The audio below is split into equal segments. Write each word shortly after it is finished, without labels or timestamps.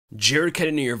Jared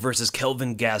Cannonier versus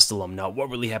Kelvin Gastelum. Now, what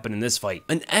really happened in this fight?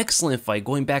 An excellent fight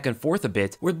going back and forth a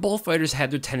bit, where both fighters had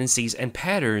their tendencies and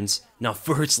patterns. Now,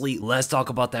 firstly, let's talk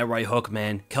about that right hook,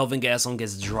 man. Kelvin Gastelum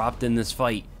gets dropped in this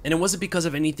fight, and it wasn't because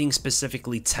of anything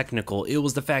specifically technical. It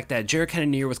was the fact that Jared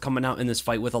Cannonier was coming out in this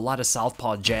fight with a lot of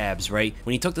southpaw jabs, right?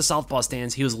 When he took the southpaw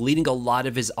stance, he was leading a lot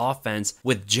of his offense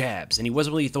with jabs, and he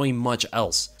wasn't really throwing much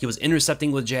else. He was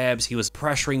intercepting with jabs, he was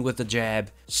pressuring with the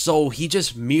jab, so he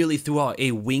just merely threw out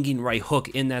a winging right hook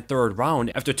in that third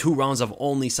round after 2 rounds of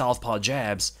only southpaw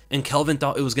jabs, and Kelvin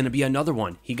thought it was going to be another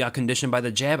one. He got conditioned by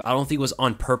the jab. I don't think it was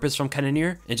on purpose from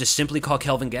Cannonier, and just simply caught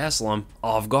Kelvin Gastelum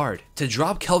off guard. To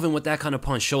drop Kelvin with that kind of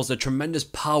punch shows the tremendous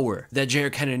power that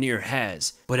Jared Cannonier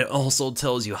has, but it also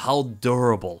tells you how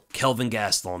durable Kelvin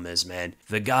Gastelum is, man.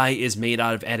 The guy is made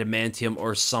out of adamantium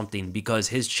or something, because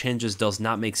his chin just does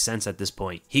not make sense at this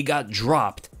point. He got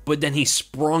dropped, but then he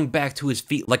sprung back to his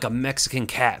feet like a Mexican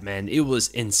cat, man. It was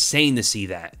insane to see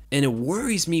that. And it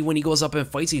worries me when he goes up and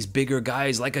fights these bigger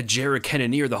guys like a Jared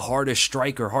Cannonier, the hardest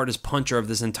striker, hardest puncher of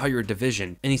this entire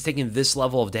division, and he's taking this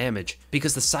level of damage,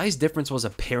 because the size difference was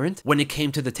apparent when it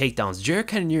came to the takedowns. Jared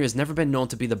Cannonier has never been known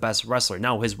to be the best wrestler.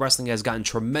 Now, his wrestling has gotten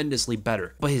tremendously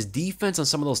better, but his defense on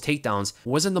some of those takedowns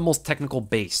wasn't the most technical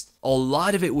based. A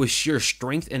lot of it was sheer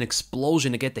strength and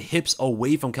explosion to get the hips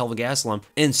away from Kelvin Gastelum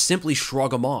and simply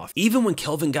shrug him off. Even when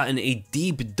Kelvin got in a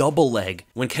deep double leg,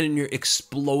 when Cannonier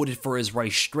exploded for his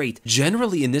right straight,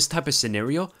 generally in this type of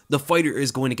scenario, the fighter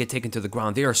is going to get taken to the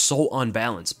ground. They are so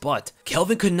unbalanced, but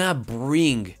Kelvin could not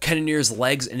bring Cannonier's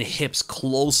legs and hips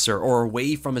closer or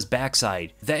away from his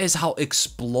backside. That is how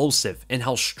explosive and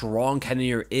how strong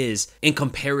Cannonier is in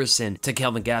comparison to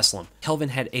Kelvin Gastelum. Kelvin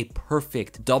had a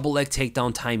perfect double leg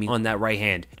takedown timing on that right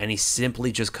hand, and he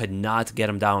simply just could not get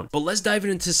him down. But let's dive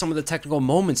into some of the technical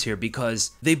moments here,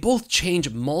 because they both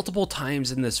changed multiple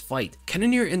times in this fight.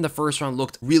 Cannonier in the first round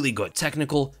looked really good.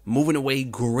 Technical, moving away,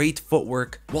 great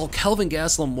footwork, while Kelvin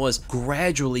Gastelum was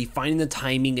gradually finding the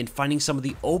timing and finding some of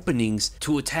the openings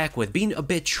to attack with, being a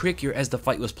bit trickier as the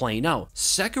fight was playing out.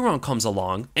 Second round comes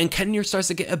along, and Cannonier starts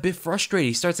to get a bit frustrated.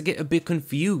 He starts to get a bit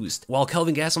confused, while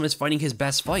Kelvin Gastelum is fighting his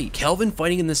best fight. Kelvin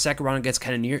fighting in the second round against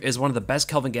Cannonier is one of the best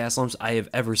Kelvin Gastelums I have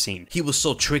ever seen. He was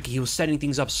so tricky. He was setting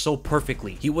things up so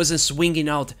perfectly. He wasn't swinging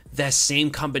out that same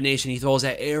combination he throws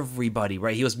at everybody,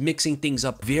 right? He was mixing things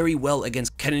up very well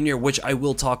against Cannonier, which I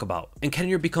will talk about. And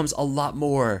Cannonier becomes a lot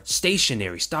more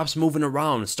stationary, stops moving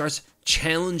around, starts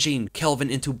challenging Kelvin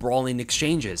into brawling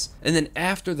exchanges. And then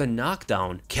after the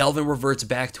knockdown, Kelvin reverts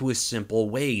back to his simple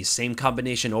ways. Same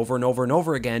combination over and over and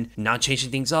over again, not changing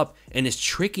things up, and his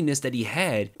trickiness that he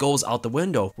had goes out the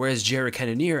window. Whereas Jared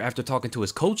Cannonier, after talking to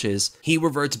his coaches, he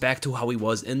reverts back to how he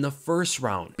was in the first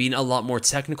round, being a lot more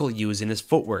technical using his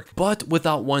footwork, but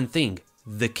without one thing: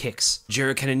 the kicks.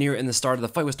 Jared Cannonier in the start of the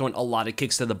fight was throwing a lot of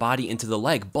kicks to the body, into the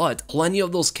leg, but plenty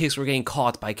of those kicks were getting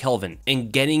caught by Kelvin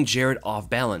and getting Jared off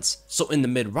balance. So in the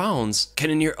mid rounds,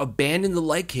 Cannonier abandoned the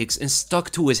leg kicks and stuck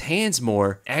to his hands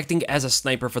more, acting as a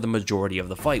sniper for the majority of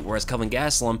the fight. Whereas Kelvin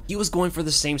Gastelum, he was going for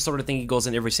the same sort of thing he goes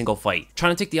in every single fight,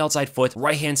 trying to take the outside foot,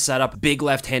 right hand setup, big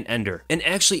left hand ender. And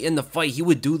actually in the fight, he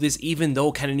would do this even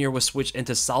though Cannonier was switched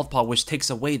into southpaw, which takes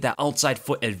away that outside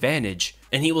foot advantage,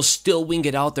 and he will still wing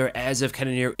it out there as if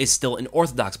Cannonier is still in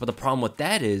orthodox. But the problem with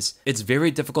that is, it's very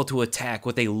difficult to attack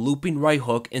with a looping right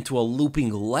hook into a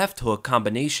looping left hook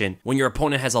combination when your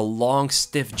opponent has a long,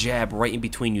 stiff jab right in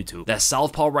between you two. That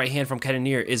southpaw right hand from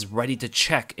Cannonier is ready to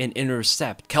check and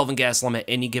intercept Kelvin Gastelum at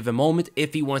any given moment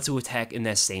if he wants to attack in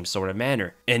that same sort of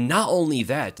manner. And not only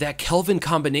that, that Kelvin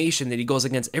combination that he goes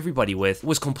against everybody with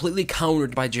was completely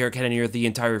countered by Jared Cannonier the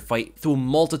entire fight through a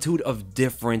multitude of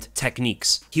different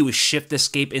techniques. He would shift the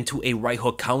escape into a right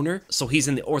hook counter, so he's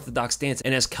in the orthodox stance,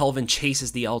 and as Kelvin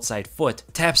chases the outside foot,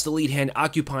 taps the lead hand,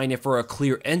 occupying it for a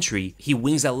clear entry, he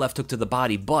wings that left hook to the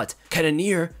body, but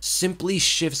Cannonier simply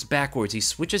shifts backwards. He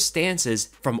switches stances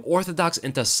from orthodox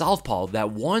into southpaw.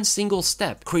 That one single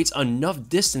step creates enough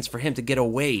distance for him to get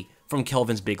away from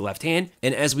Kelvin's big left hand,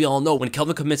 and as we all know, when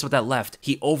Kelvin commits with that left,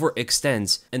 he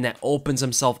overextends, and that opens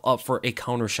himself up for a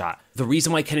counter shot. The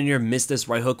reason why Cannonier missed this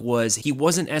right hook was he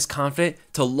wasn't as confident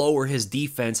to lower his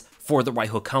defense for the right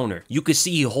hook counter. You could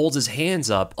see he holds his hands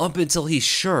up until he's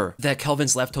sure that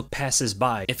Kelvin's left hook passes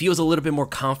by. If he was a little bit more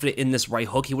confident in this right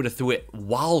hook, he would have threw it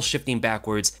while shifting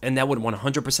backwards, and that would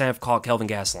 100% have caught Kelvin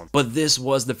Gastelum. But this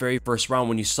was the very first round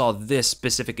when you saw this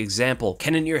specific example.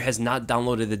 Cannonier has not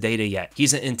downloaded the data yet.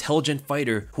 He's an intelligent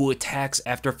fighter who attacks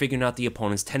after figuring out the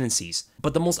opponent's tendencies.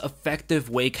 But the most effective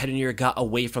way Cannonier got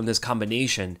away from this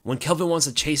combination, when Kelvin wants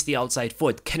to chase the outside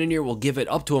foot, Cannonier will give it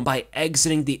up to him by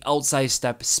exiting the outside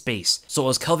step space. So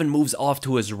as Kelvin moves off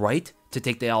to his right, to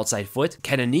take the outside foot,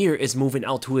 Cannonier is moving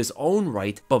out to his own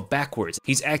right, but backwards.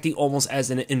 He's acting almost as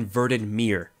an inverted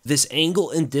mirror. This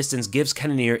angle and distance gives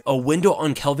Cannonier a window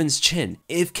on Kelvin's chin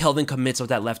if Kelvin commits with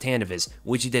that left hand of his,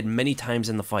 which he did many times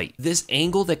in the fight. This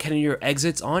angle that Cannonier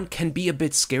exits on can be a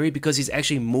bit scary because he's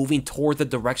actually moving toward the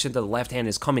direction that the left hand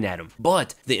is coming at him.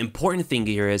 But the important thing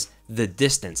here is the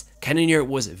distance. Cannonier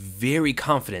was very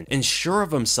confident and sure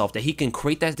of himself that he can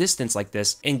create that distance like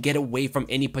this and get away from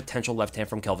any potential left hand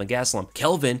from Kelvin Gastelum.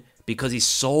 Kelvin, because he's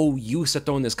so used to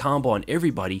throwing this combo on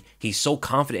everybody, he's so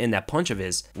confident in that punch of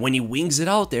his, when he wings it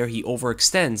out there, he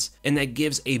overextends, and that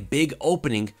gives a big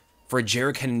opening for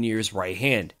Jared Cannonier's right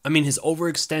hand. I mean, his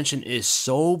overextension is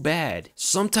so bad.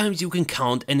 Sometimes you can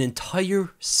count an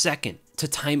entire second to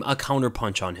time a counter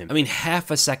punch on him. I mean, half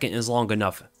a second is long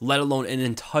enough, let alone an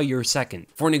entire second.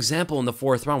 For an example, in the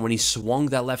 4th round, when he swung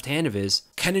that left hand of his,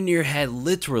 Cannonier had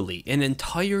literally an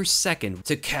entire second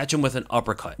to catch him with an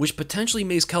uppercut, which potentially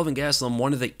makes Kelvin Gastelum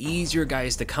one of the easier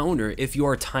guys to counter if you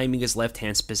are timing his left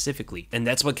hand specifically. And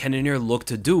that's what Cannonier looked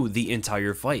to do the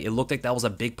entire fight. It looked like that was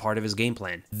a big part of his game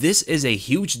plan. This is a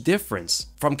huge difference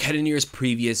from Cannonier's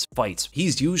previous fights.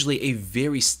 He's usually a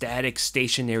very static,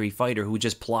 stationary fighter who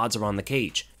just plods around the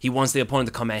cage. He wants the opponent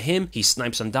to come at him, he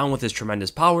snipes him down with his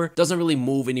tremendous power, doesn't really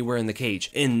move anywhere in the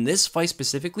cage. In this fight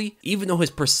specifically, even though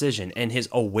his precision and his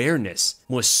awareness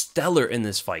was stellar in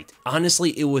this fight,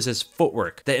 honestly, it was his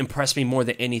footwork that impressed me more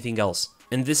than anything else.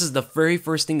 And this is the very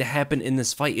first thing that happened in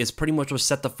this fight, is pretty much what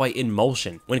set the fight in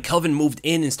motion. When Kelvin moved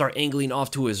in and started angling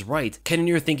off to his right,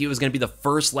 Cannonier thinking it was going to be the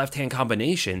first left-hand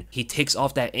combination, he takes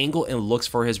off that angle and looks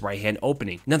for his right-hand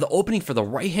opening. Now, the opening for the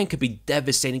right hand could be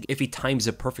devastating if he times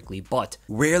it perfectly, but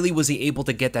rarely was he able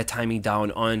to get that timing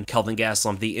down on Kelvin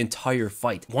Gastelum the entire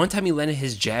fight. One time he landed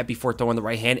his jab before throwing the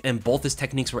right hand, and both his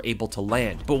techniques were able to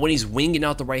land. But when he's winging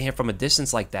out the right hand from a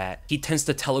distance like that, he tends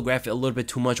to telegraph it a little bit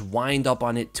too much, wind up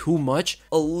on it too much,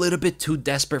 a little bit too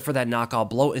desperate for that knockout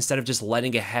blow instead of just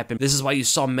letting it happen. This is why you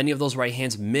saw many of those right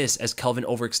hands miss as Kelvin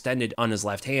overextended on his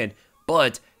left hand,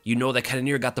 but you know that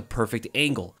Cannonier got the perfect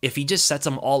angle. If he just sets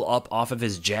them all up off of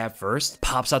his jab first,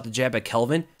 pops out the jab at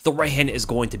Kelvin, the right hand is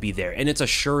going to be there. And it's a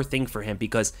sure thing for him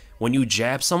because when you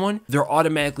jab someone, they're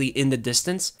automatically in the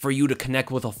distance for you to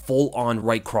connect with a full-on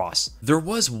right cross. There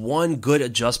was one good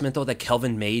adjustment though that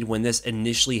Kelvin made when this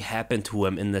initially happened to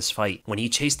him in this fight. When he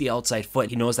chased the outside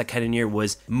foot, he noticed that Cannonier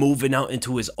was moving out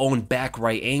into his own back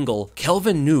right angle.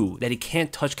 Kelvin knew that he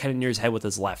can't touch Cannonier's head with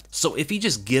his left. So if he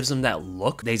just gives him that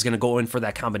look that he's going to go in for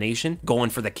that combination, going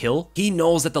for the kill, he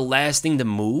knows that the last thing to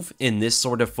move in this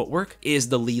sort of footwork is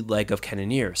the lead leg of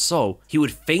Cannonier. So he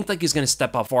would feint like he's going to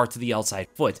step out far to the outside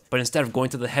foot, but instead of going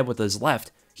to the head with his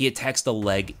left, he attacks the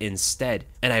leg instead.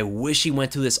 And I wish he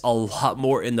went to this a lot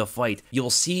more in the fight. You'll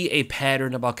see a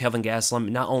pattern about Kelvin Gastelum,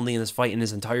 not only in this fight, in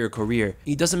his entire career.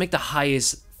 He doesn't make the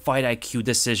highest fight IQ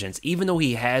decisions. Even though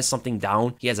he has something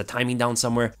down, he has a timing down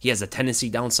somewhere, he has a tendency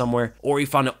down somewhere, or he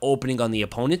found an opening on the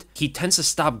opponent, he tends to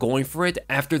stop going for it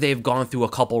after they've gone through a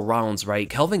couple rounds,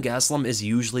 right? Kelvin Gastelum is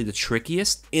usually the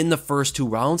trickiest in the first 2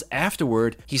 rounds.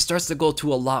 Afterward, he starts to go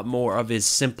to a lot more of his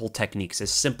simple techniques, his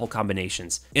simple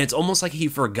combinations. And it's almost like he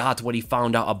forgot what he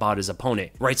found out about his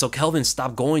opponent, right? So Kelvin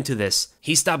stopped going to this.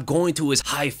 He stopped going to his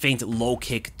high feint low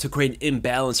kick to create an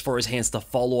imbalance for his hands to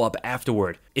follow up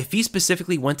afterward. If he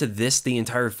specifically went to this the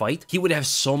entire fight, he would have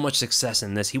so much success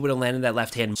in this. He would have landed that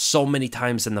left hand so many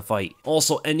times in the fight.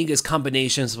 Also, ending his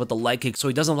combinations with the leg kick so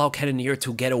he doesn't allow Cannonier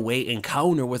to get away and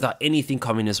counter without anything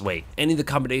coming his way. Ending the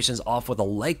combinations off with a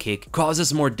leg kick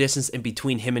causes more distance in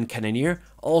between him and Cannonier.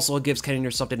 Also, it gives Cannonier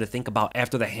something to think about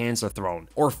after the hands are thrown.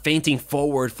 Or feinting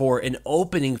forward for an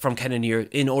opening from Cannonier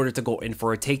in order to go in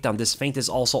for a takedown. This feint has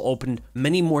also opened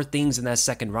many more things in that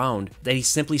second round that he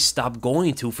simply stopped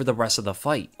going to for the rest of the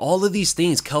fight. All of these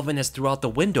things Kelvin has threw out the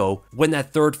window when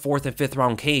that 3rd, 4th, and 5th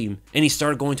round came, and he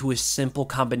started going to his simple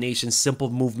combinations, simple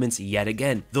movements yet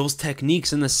again. Those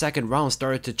techniques in the second round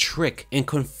started to trick and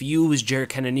confuse Jared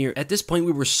Cannonier. At this point,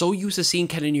 we were so used to seeing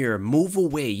Cannonier move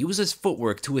away, use his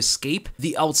footwork to escape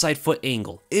the outside foot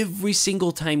angle every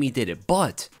single time he did it.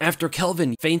 But after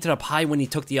Kelvin feinted up high when he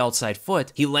took the outside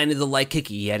foot, he landed the leg kick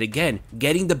yet again,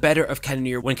 getting the better of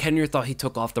Cannonier when Cannonier thought he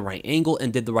took off the right angle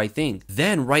and did the right thing.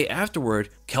 Then right afterward,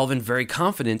 Kelvin, very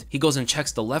confident, he goes and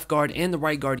checks the left guard and the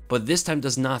right guard, but this time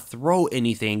does not throw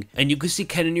anything, and you could see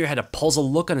Cannonier had a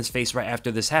puzzled look on his face right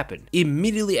after this happened.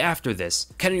 Immediately after this,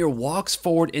 Cannonier walks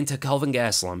forward into Kelvin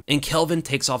Gastelum, and Kelvin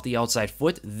takes off the outside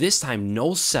foot, this time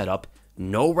no setup,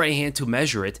 no right hand to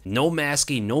measure it, no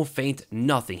masking, no feint,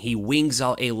 nothing. He wings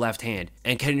out a left hand,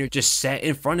 and Cannonier just sat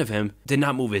in front of him, did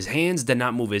not move his hands, did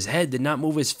not move his head, did not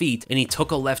move his feet, and he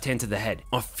took a left hand to the head.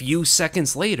 A few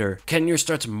seconds later, Cannonier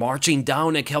starts marching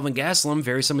down at Kelvin Gastelum,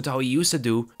 very similar to how he used to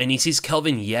do, and he sees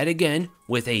Kelvin yet again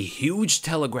with a huge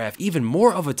telegraph, even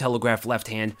more of a telegraph left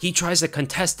hand. He tries to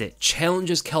contest it,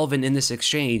 challenges Kelvin in this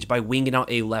exchange by winging out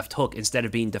a left hook instead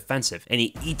of being defensive, and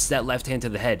he eats that left hand to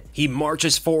the head. He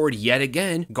marches forward yet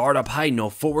again, guard up high, no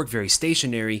footwork, very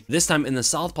stationary, this time in the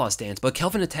southpaw stance, but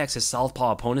Kelvin attacks his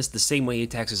southpaw opponents the same way he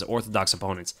attacks his orthodox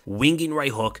opponents, winging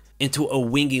right hook into a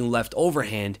winging left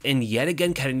overhand, and yet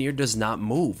again Cannonier does not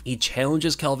move. He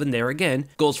challenges Kelvin there again,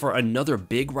 goes for another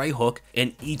big right hook,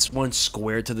 and eats one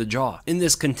square to the jaw. And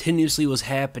this continuously was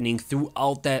happening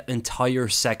throughout that entire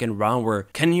second round, where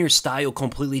Cannonier's style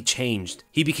completely changed.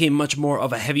 He became much more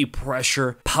of a heavy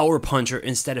pressure power puncher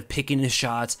instead of picking his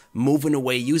shots, moving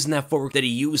away, using that footwork that he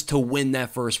used to win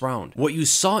that first round. What you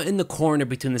saw in the corner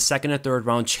between the second and third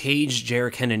round changed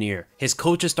Jared Cannonier. His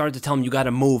coaches started to tell him, you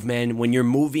gotta move, man. When you're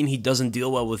moving, he doesn't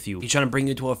deal well with you. He's trying to bring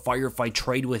you to a firefight,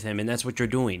 trade with him, and that's what you're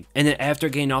doing. And then after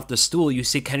getting off the stool, you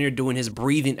see Cannonier doing his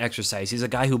breathing exercise. He's a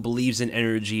guy who believes in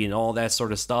energy and all that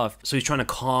sort of stuff, so he's trying to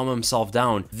calm himself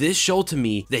down. This showed to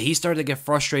me that he started to get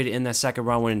frustrated in that second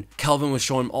round when Kelvin was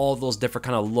showing him all those different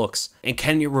kind of looks, and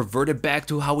Cannonier reverted back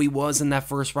to how he was in that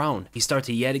first round. He started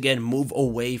to yet again move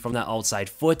away from that outside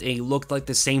foot, and he looked like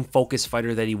the same focused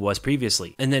fighter that he was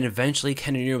previously. And then eventually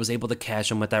Cannonier was able to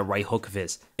catch him with that right hook of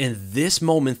his. And this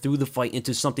moment threw the fight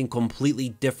into something completely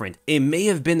different. It may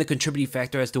have been the contributing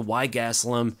factor as to why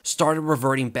Gastelum started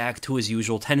reverting back to his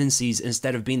usual tendencies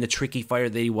instead of being the tricky fighter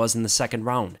that he was in the second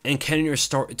round. And Cannonier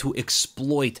started to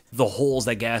exploit the holes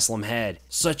that Gastelum had,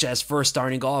 such as first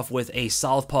starting off with a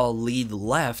southpaw lead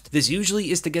left. This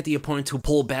usually is to get the opponent to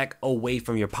pull back away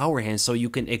from your power hand so you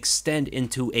can extend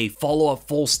into a follow-up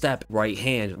full step right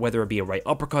hand, whether it be a right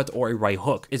uppercut or a right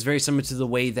hook. It's very similar to the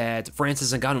way that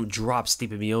Francis Ngannou dropped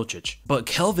Stipe Miocic. But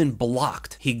Kelvin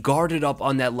blocked. He guarded up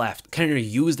on that left. Cannonier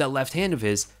used that left hand of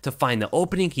his to find the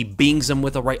opening. He bings him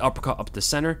with a right uppercut up the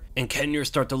center, and Cannonier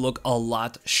started to look a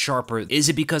lot sharper. Is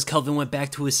it because Kelvin went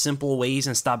back to his simple ways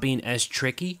and stopped being as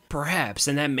tricky? Perhaps,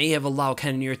 and that may have allowed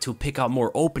Cannonier to pick out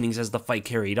more openings as the fight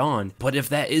carried on. But if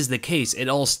that is the case, it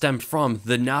all stemmed from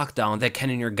the knockdown that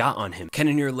Cannonier got on him.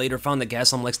 Cannonier later found that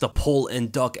Gastelum likes to pull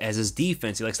and duck as his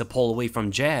defense. He likes to pull away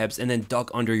from jabs and then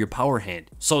duck under your power hand.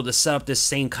 So to set up this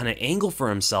same kind of angle for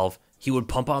himself, he would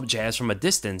pump up jabs from a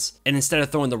distance, and instead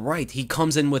of throwing the right, he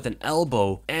comes in with an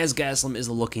elbow as Gastelum is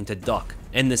looking to duck,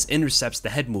 and this intercepts the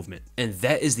head movement. And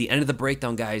that is the end of the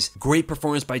breakdown, guys. Great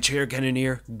performance by Jared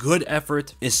Cannonier, good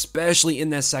effort, especially in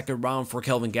that second round for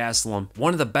Kelvin Gastelum.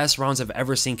 One of the best rounds I've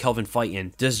ever seen Kelvin fight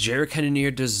in. Does Jared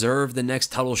Cannonier deserve the next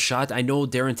title shot? I know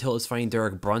Darren Till is fighting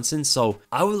Derek Brunson, so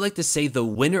I would like to say the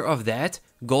winner of that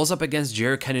goes up against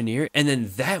Jared Cannonier, and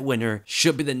then that winner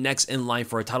should be the next in line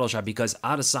for a title shot, because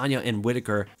Adesanya and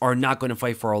Whitaker are not going to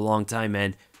fight for a long time,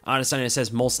 man. Adesanya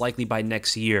says most likely by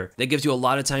next year. That gives you a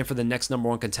lot of time for the next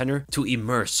 #1 contender to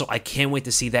emerge, so I can't wait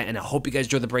to see that, and I hope you guys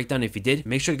enjoyed the breakdown. If you did,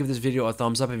 make sure to give this video a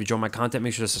thumbs up. If you enjoyed my content,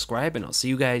 make sure to subscribe, and I'll see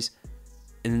you guys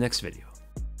in the next video.